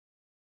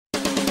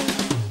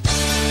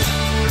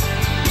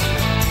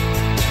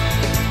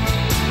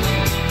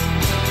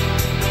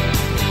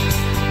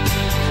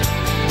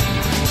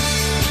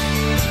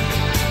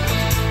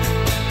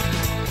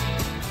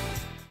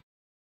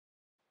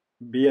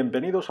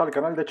Bienvenidos al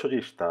canal de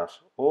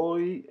Chollistas.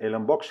 Hoy el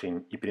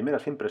unboxing y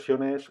primeras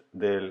impresiones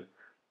del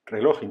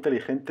reloj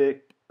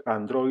inteligente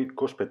Androide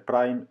Kospet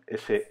PRIME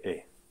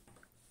SE.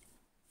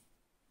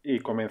 Y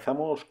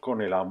comenzamos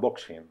con el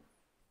unboxing.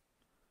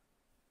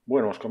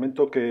 Bueno, os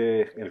comento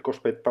que el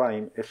Kospet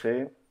PRIME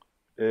SE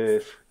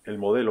es el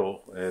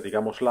modelo,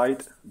 digamos,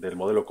 light del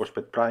modelo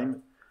Kospet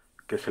PRIME,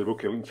 que es el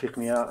buque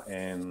insignia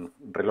en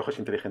relojes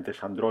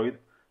inteligentes Android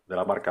de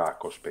la marca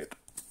Kospet.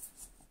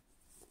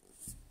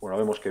 Bueno,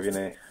 vemos que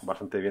viene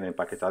bastante bien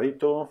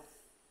empaquetadito,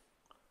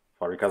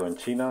 fabricado en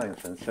China, en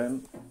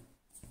Shenzhen.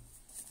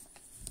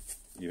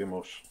 Y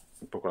vemos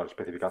un poco las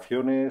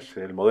especificaciones.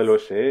 El modelo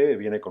SE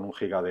viene con 1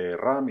 GB de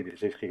RAM y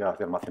 16 GB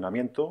de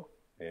almacenamiento.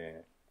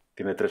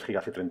 Tiene 3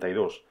 GB y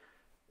 32.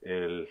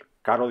 El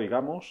caro,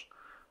 digamos.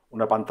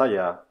 Una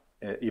pantalla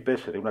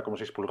IPS de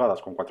 1,6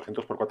 pulgadas con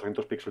 400 x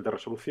 400 píxeles de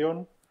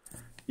resolución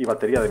y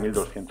batería de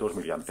 1200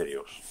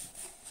 mAh.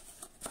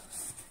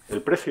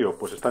 El precio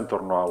pues está en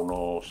torno a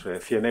unos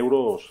 100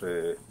 euros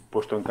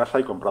puesto en casa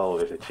y comprado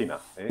desde China,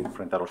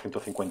 frente a los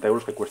 150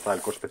 euros que cuesta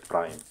el Kospet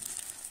Prime.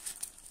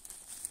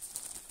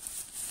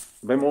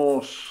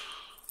 Vemos,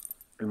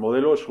 el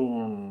modelo es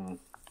un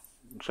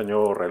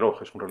señor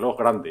reloj, es un reloj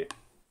grande.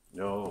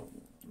 Yo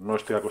no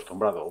estoy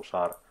acostumbrado a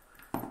usar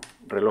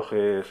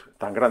relojes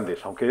tan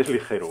grandes, aunque es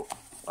ligero.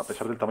 A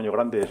pesar del tamaño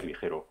grande, es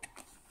ligero.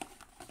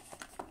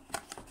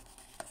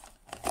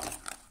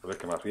 A ver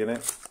qué más viene.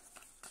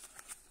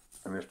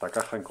 En esta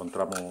caja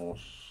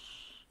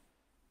encontramos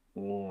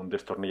un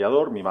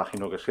destornillador, me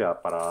imagino que sea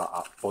para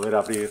poder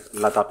abrir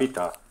la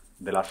tapita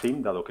de la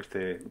SIM, dado que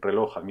este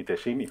reloj admite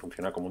SIM y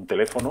funciona como un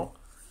teléfono,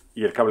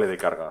 y el cable de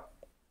carga.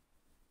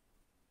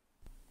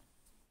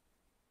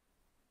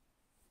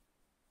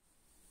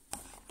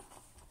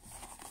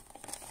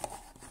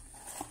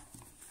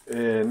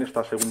 En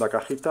esta segunda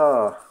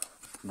cajita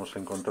nos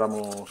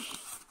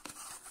encontramos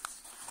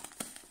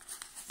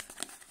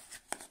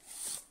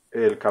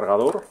el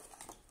cargador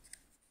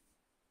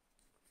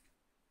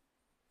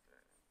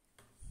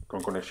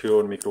con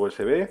conexión micro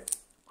USB.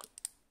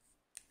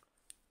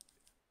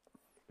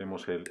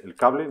 Vemos el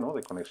cable, ¿no?,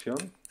 de conexión.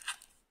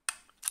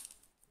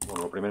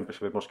 Bueno, lo primero que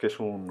vemos que es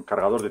un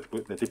cargador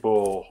de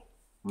tipo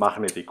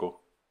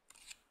magnético,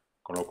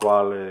 con lo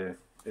cual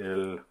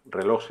el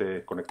reloj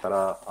se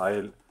conectará a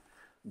él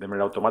de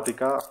manera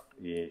automática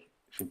y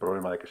sin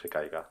problema de que se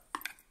caiga.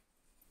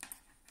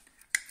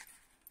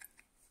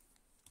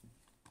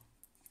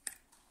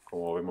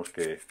 Como vemos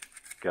que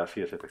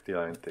así es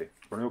efectivamente.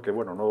 Lo único que,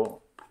 bueno,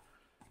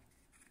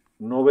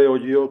 no veo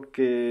yo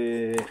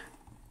que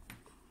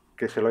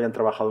se lo hayan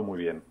trabajado muy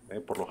bien.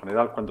 Por lo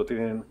general, cuando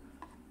tienen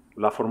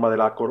la forma de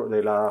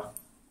la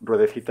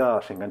ruedecita,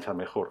 se enganchan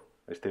mejor.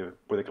 Este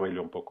puede que baile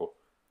un poco.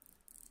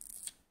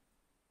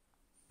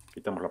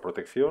 Quitamos la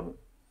protección.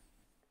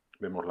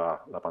 Vemos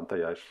la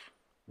pantalla, es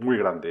muy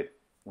grande.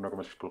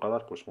 1,6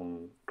 pulgadas, pues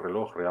un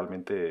reloj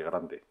realmente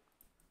grande.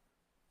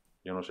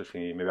 Yo no sé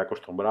si me voy a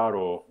acostumbrar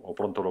o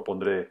pronto lo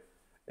pondré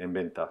en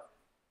venta.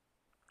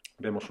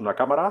 Vemos una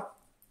cámara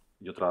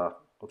y otra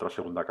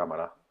segunda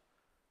cámara.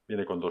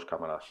 Viene con 2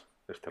 cámaras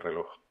este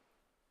reloj.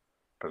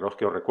 Reloj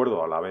que os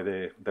recuerdo, a la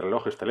vez de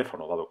reloj es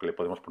teléfono, dado que le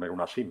podemos poner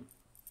una SIM.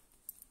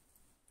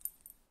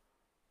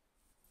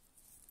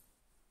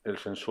 El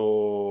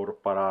sensor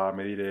para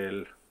medir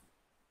el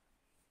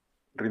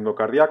ritmo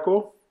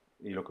cardíaco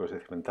y lo que os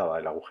comentaba,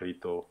 el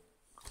agujerito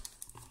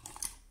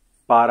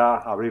para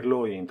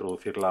abrirlo e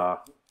introducir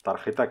la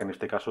tarjeta, que en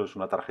este caso es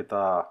una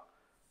tarjeta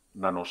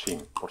nano SIM,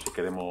 por si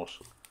queremos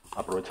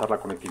aprovechar la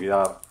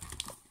conectividad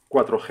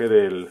 4G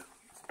del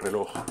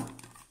reloj.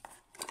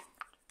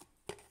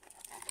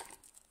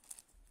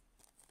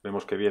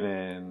 Vemos que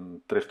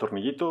vienen 3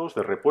 tornillitos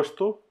de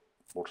repuesto,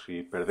 por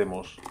si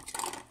perdemos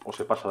o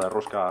se pasa de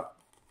rosca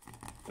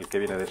el que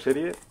viene de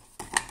serie.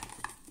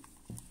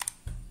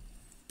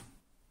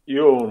 Y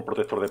un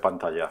protector de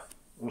pantalla.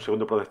 Un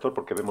segundo protector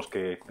porque vemos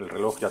que el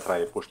reloj ya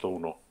trae puesto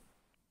uno.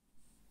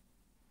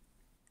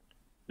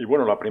 Y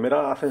bueno, la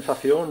primera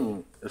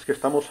sensación es que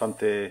estamos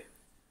ante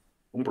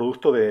un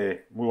producto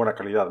de muy buena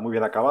calidad, muy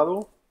bien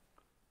acabado.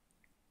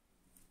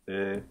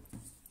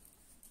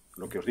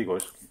 Lo que os digo,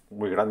 es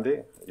muy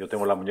grande. Yo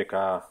tengo la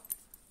muñeca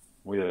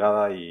muy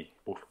delgada y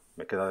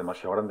me queda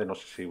demasiado grande. No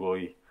sé si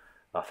voy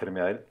a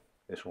hacerme a él.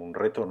 Es un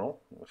reto, ¿no?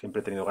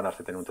 Siempre he tenido ganas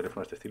de tener un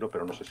teléfono de este estilo,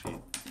 pero no sé si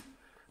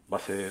va a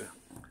ser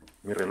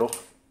mi reloj.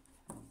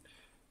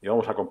 Y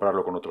vamos a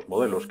compararlo con otros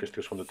modelos que estoy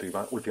usando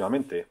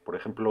últimamente. Por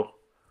ejemplo,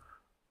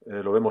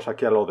 lo vemos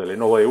aquí a lo del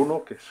Lenovo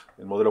E1, que es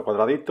el modelo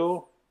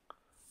cuadradito,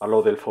 a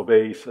lo del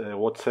Phobase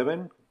Watch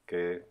 7,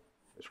 que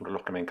es un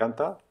reloj que me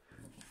encanta.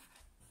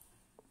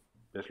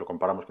 ¿Ves? Lo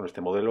comparamos con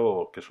este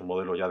modelo, que es un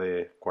modelo ya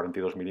de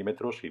 42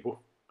 milímetros y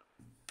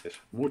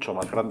es mucho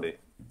más grande.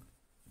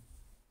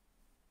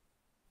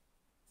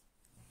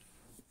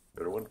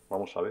 Pero bueno,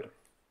 vamos a ver.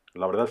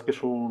 La verdad es que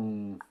es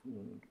un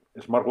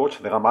smartwatch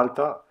de gama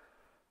alta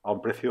a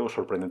un precio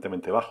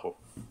sorprendentemente bajo,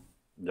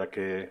 ya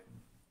que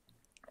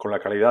con la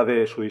calidad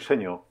de su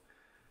diseño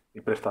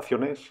y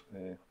prestaciones,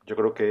 yo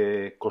creo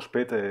que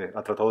Kospet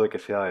ha tratado de que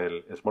sea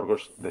el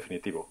smartwatch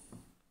definitivo.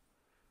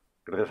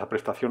 Gracias a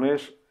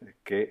prestaciones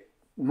que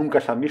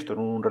nunca se han visto en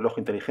un reloj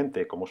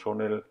inteligente, como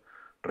son el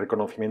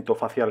reconocimiento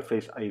facial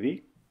Face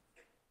ID,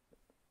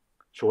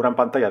 su gran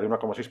pantalla de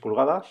 1,6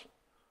 pulgadas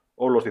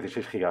o los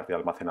 16 GB de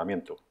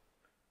almacenamiento.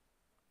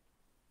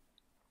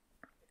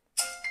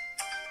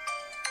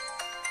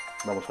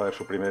 Vamos a ver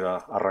su primera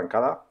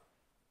arrancada.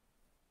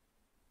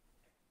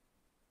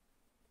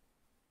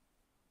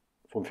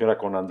 Funciona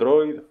con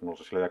Android, no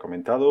sé si le había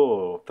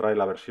comentado, trae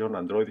la versión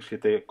Android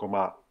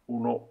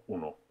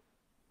 7,11.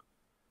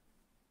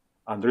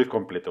 Android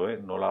completo,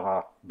 no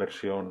la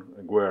versión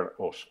Wear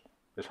OS,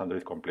 es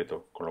Android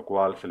completo, con lo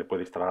cual se le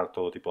puede instalar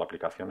todo tipo de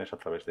aplicaciones a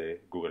través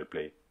de Google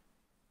Play.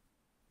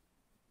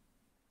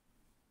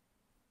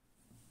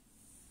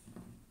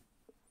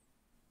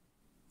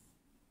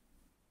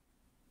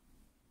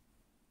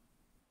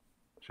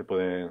 Se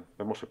pueden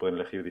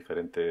elegir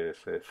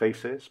diferentes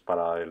faces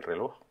para el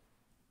reloj.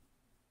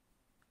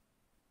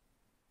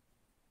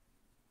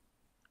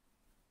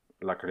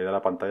 La calidad de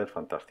la pantalla es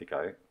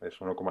fantástica,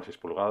 es 1,6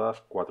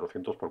 pulgadas,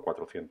 400 por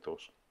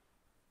 400.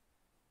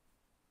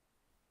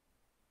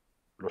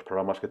 Los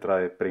programas que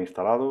trae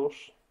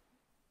preinstalados,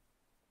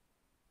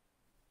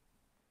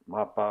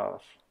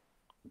 mapas,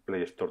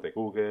 Play Store de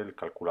Google,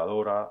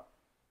 calculadora.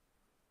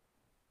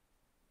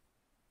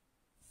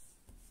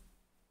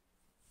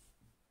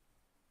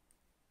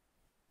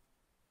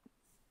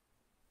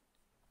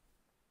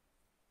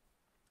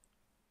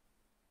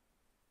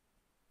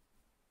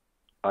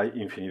 Hay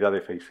infinidad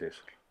de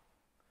faces.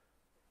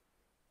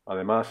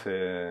 Además,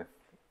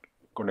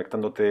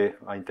 conectándote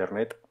a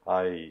internet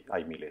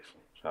hay miles.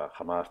 O sea,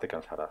 jamás te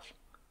cansarás.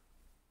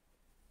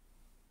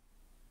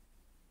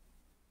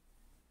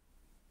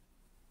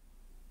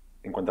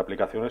 En cuanto a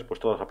aplicaciones, pues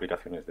todas las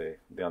aplicaciones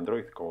de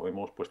Android, como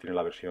vemos, pues tienen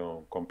la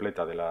versión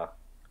completa de la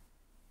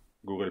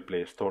Google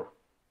Play Store,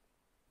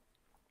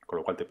 con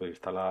lo cual te puedes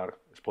instalar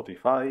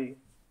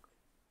Spotify,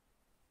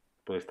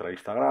 puedes instalar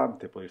Instagram,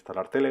 te puedes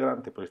instalar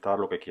Telegram, te puedes instalar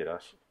lo que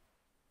quieras.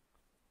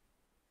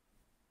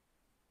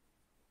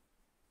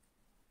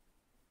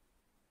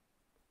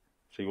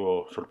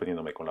 Sigo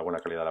sorprendiéndome con la buena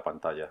calidad de la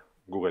pantalla.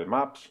 Google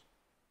Maps.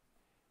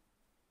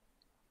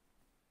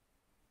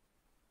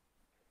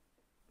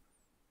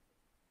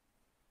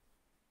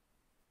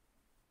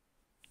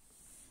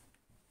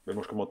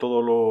 Vemos como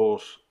todos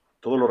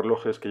los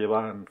relojes que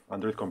llevan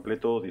Android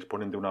completo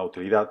disponen de una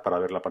utilidad para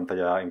ver la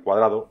pantalla en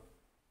cuadrado,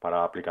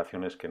 para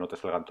aplicaciones que no te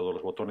salgan todos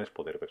los botones,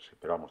 poder verse.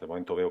 Pero vamos, de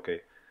momento veo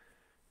que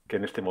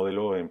en este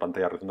modelo en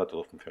pantalla redonda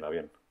todo funciona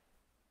bien.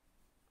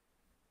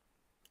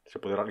 Se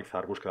puede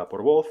realizar búsqueda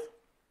por voz.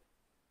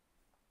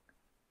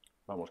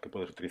 Vamos, que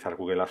puedes utilizar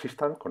Google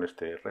Assistant con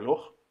este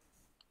reloj,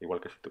 igual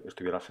que si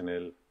estuvieras en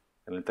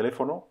el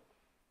teléfono.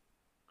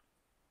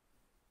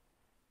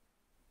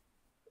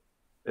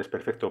 Es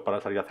perfecto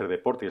para salir a hacer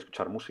deporte y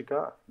escuchar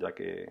música, ya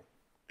que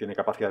tiene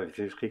capacidad de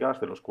 16 GB,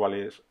 de los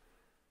cuales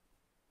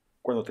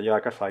cuando te llega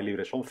a casa hay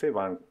libres 11,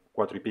 van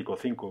 4 y pico,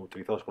 5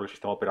 utilizados por el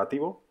sistema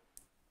operativo.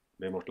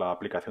 Vemos la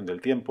aplicación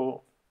del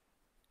tiempo,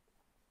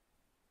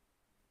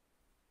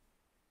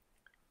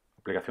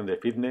 aplicación de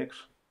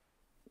fitness,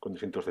 con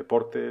distintos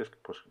deportes,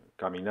 pues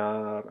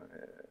caminar,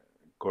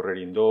 correr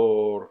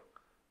indoor,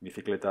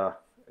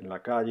 bicicleta en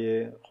la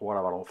calle, jugar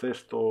a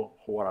baloncesto,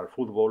 jugar al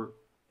fútbol,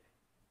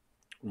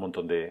 un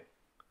montón de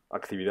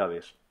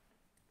actividades.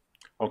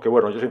 Aunque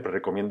bueno, yo siempre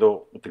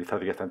recomiendo utilizar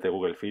directamente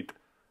Google Fit,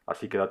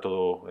 así queda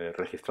todo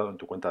registrado en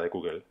tu cuenta de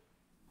Google.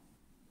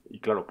 Y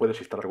claro, puedes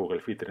instalar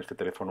Google Fit en este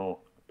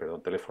teléfono,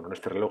 en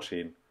este reloj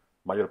sin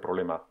mayor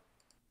problema.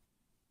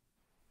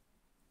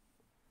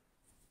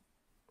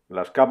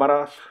 Las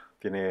cámaras,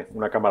 tiene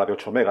una cámara de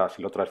 8 megas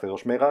y la otra es de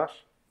 2 megas,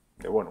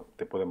 que bueno,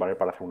 te pueden valer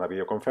para hacer una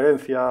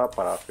videoconferencia,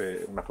 para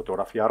hacer una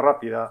fotografía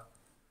rápida.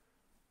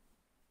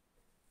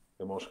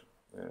 Vemos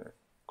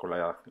con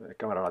la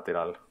cámara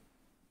lateral.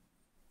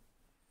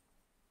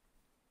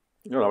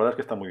 No, la verdad es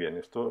que está muy bien.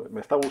 Esto me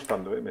está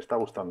gustando, me está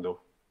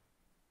gustando.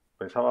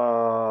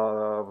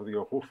 Pensaba,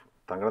 digo, uff,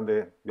 tan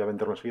grande, voy a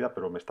venderlo enseguida,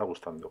 pero me está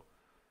gustando.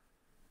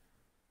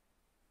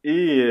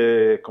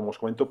 Y como os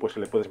comento, pues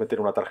le puedes meter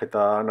una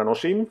tarjeta nano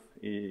SIM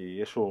y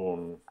es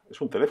un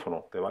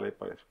teléfono. Te vale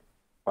pues,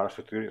 para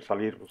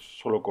salir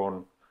solo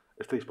con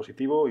este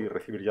dispositivo y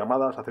recibir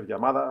llamadas, hacer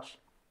llamadas.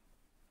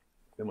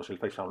 Vemos el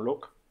Face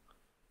Unlock.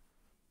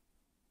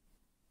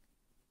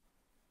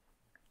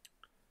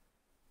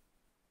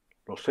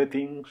 Los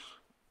settings.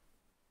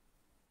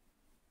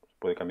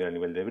 Puede cambiar el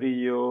nivel de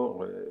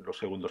brillo, los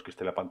segundos que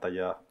esté la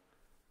pantalla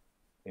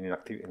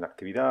en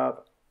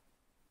actividad.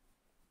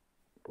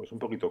 Pues un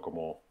poquito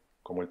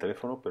como el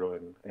teléfono, pero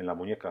en la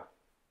muñeca.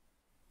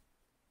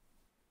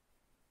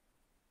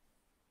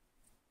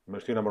 Me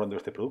estoy enamorando de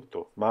este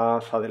producto.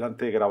 Más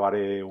adelante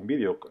grabaré un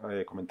vídeo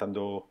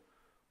comentando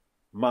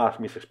más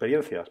mis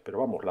experiencias, pero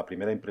vamos, la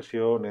primera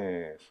impresión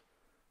es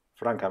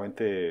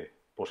francamente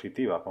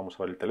positiva. Vamos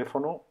a ver el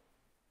teléfono,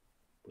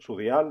 su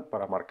dial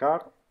para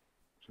marcar,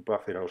 se puede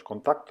acceder a los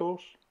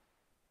contactos,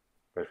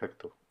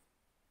 perfecto.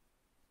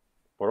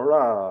 Por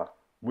ahora,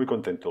 muy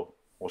contento.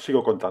 Os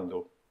sigo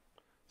contando.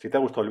 Si te ha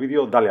gustado el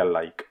vídeo, dale al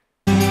like.